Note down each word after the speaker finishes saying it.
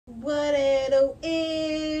What it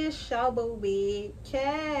is, your boo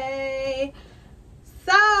K.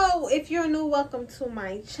 So, if you're new, welcome to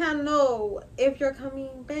my channel. If you're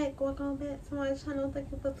coming back, welcome back to my channel.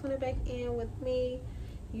 Thank you for tuning back in with me.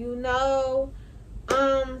 You know,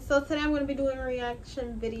 so today I'm going to be doing a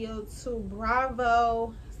reaction video to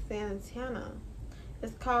Bravo Santana.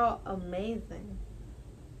 It's called Amazing.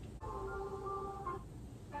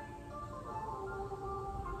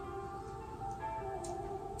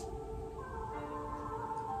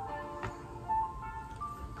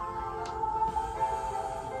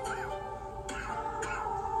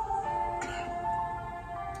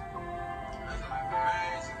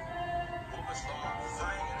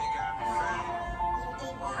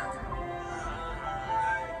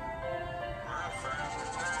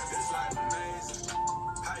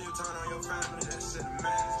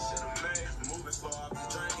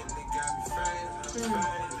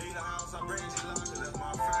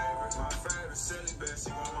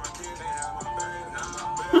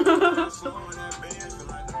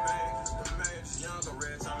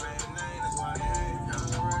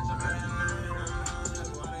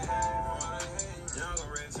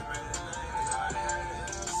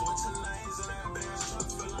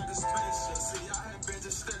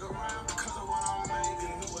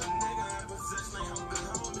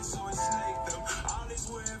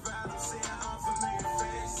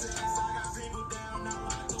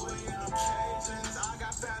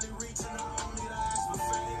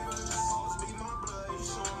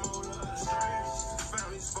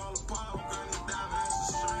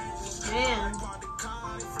 Man.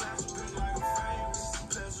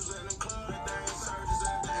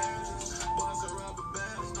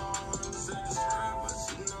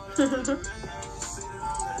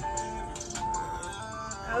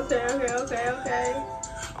 Okay.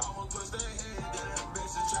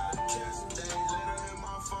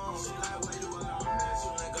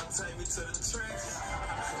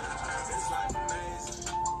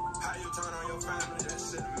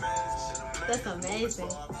 That's amazing.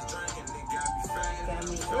 Got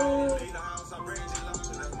me. Ooh.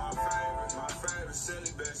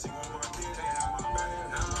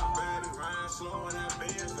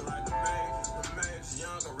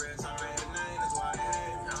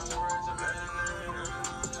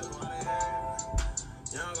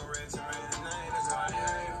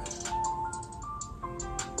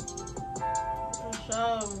 For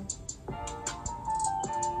sure.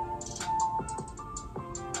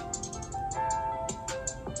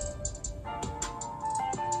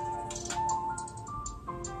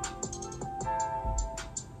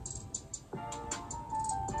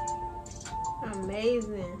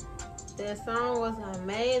 Amazing. That song was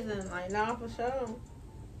amazing. Like, no, for sure.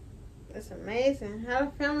 That's amazing. How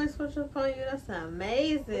the family switch up on you, that's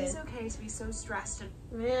amazing. It's okay to be so stressed.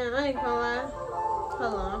 Man, I ain't gonna lie.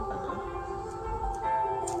 Hold on,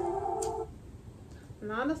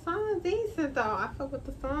 no, the song is decent though. I fuck with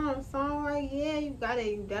the song. The song, like, yeah, you got it.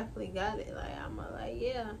 You definitely got it. Like, I'm like,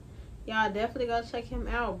 yeah. Y'all definitely gotta check him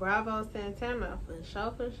out. Bravo Santana. For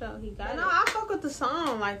sure. He got it. No, I fuck with the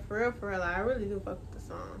song. Like, for real. Like, I really do fuck with the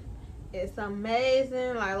song. It's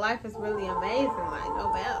amazing. Like, life is really amazing. Like,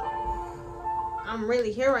 no doubt. I'm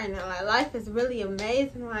really here right now. Like, life is really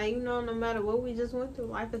amazing. Like, you know, no matter what we just went through,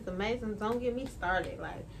 life is amazing. Don't get me started.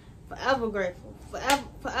 Like, forever grateful.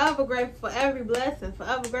 Forever grateful for every blessing.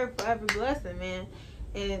 Forever grateful for every blessing, man.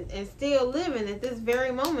 And still living at this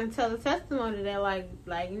very moment. Tell the testimony that, like,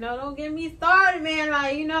 you know, don't get me started, man.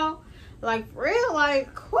 Like, you know, like, for real, like,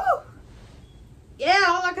 whew. Yeah,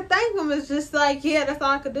 all I could thank him is just, like, yeah, that's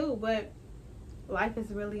all I could do. But life is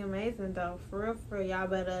really amazing, though. For real. Y'all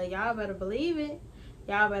better believe it.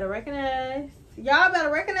 Y'all better recognize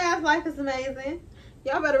life is amazing.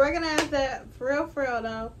 Y'all better recognize that for real,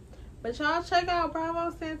 though. But y'all check out Bravo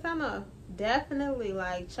Santana. Definitely,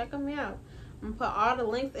 like, check him out. I'm gonna put all the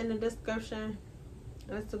links in the description.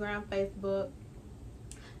 Instagram, Facebook.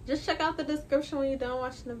 Just check out the description when you're done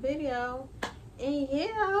watching the video. And yeah,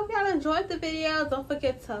 I hope y'all enjoyed the video. Don't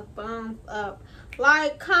forget to thumbs up,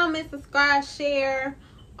 like, comment, subscribe, share,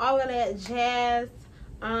 all of that jazz.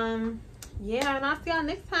 Yeah, and I'll see y'all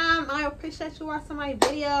next time. I appreciate you watching my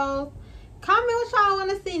videos. Comment what y'all want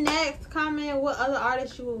to see next. Comment what other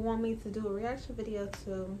artists you would want me to do a reaction video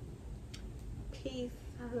to. Peace,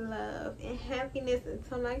 love, and happiness.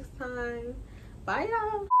 Until next time. Bye,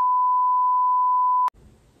 y'all.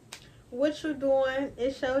 What you doing?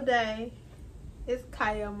 It's your day. It's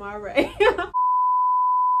Kaiya Amarii.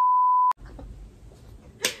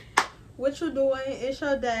 What you doing? It's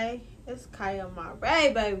your day. It's Kaiya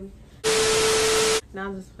Amarii, baby. No,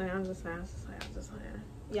 I'm just playing.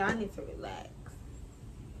 Yeah, I need to relax.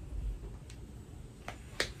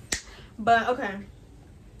 But okay.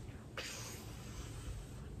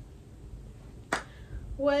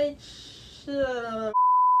 Which